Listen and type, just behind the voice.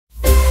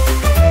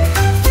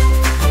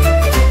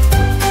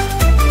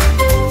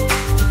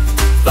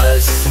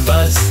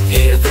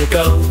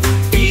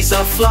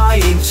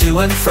flying to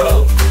and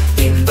fro.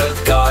 In the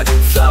garden,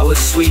 flowers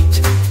sweet,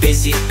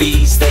 busy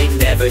bees, they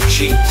never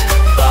cheat.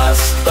 Buzz,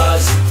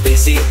 buzz,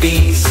 busy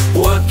bees,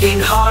 working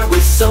hard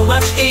with so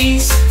much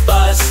ease.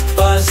 Buzz,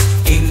 buzz,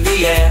 in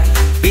the air,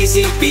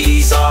 busy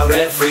bees are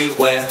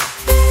everywhere.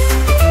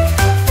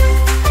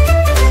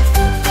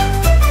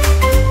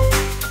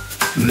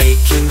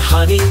 Making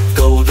honey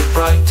golden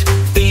bright,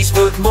 bees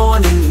work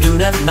morning,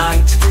 noon and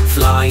night.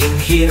 Flying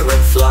here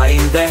and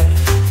flying there,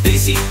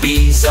 busy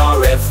bees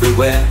are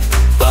everywhere.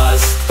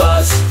 Buzz,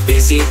 buzz,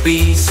 busy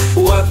bees,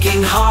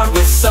 working hard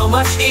with so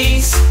much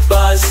ease.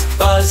 Buzz,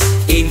 buzz,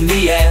 in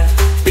the air,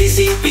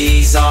 busy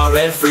bees are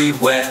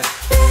everywhere.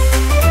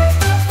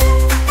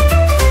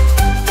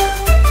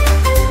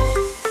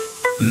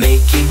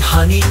 Making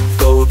honey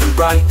golden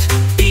bright,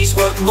 bees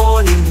work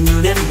morning,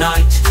 noon and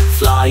night.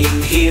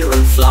 Flying here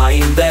and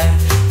flying there,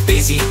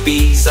 busy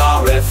bees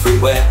are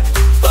everywhere.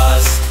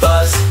 Buzz,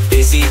 buzz,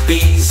 busy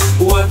bees,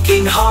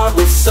 working hard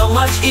with so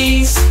much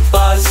ease.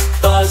 Buzz,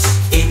 buzz,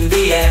 in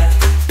the air,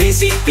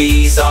 busy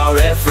bees are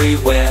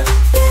everywhere.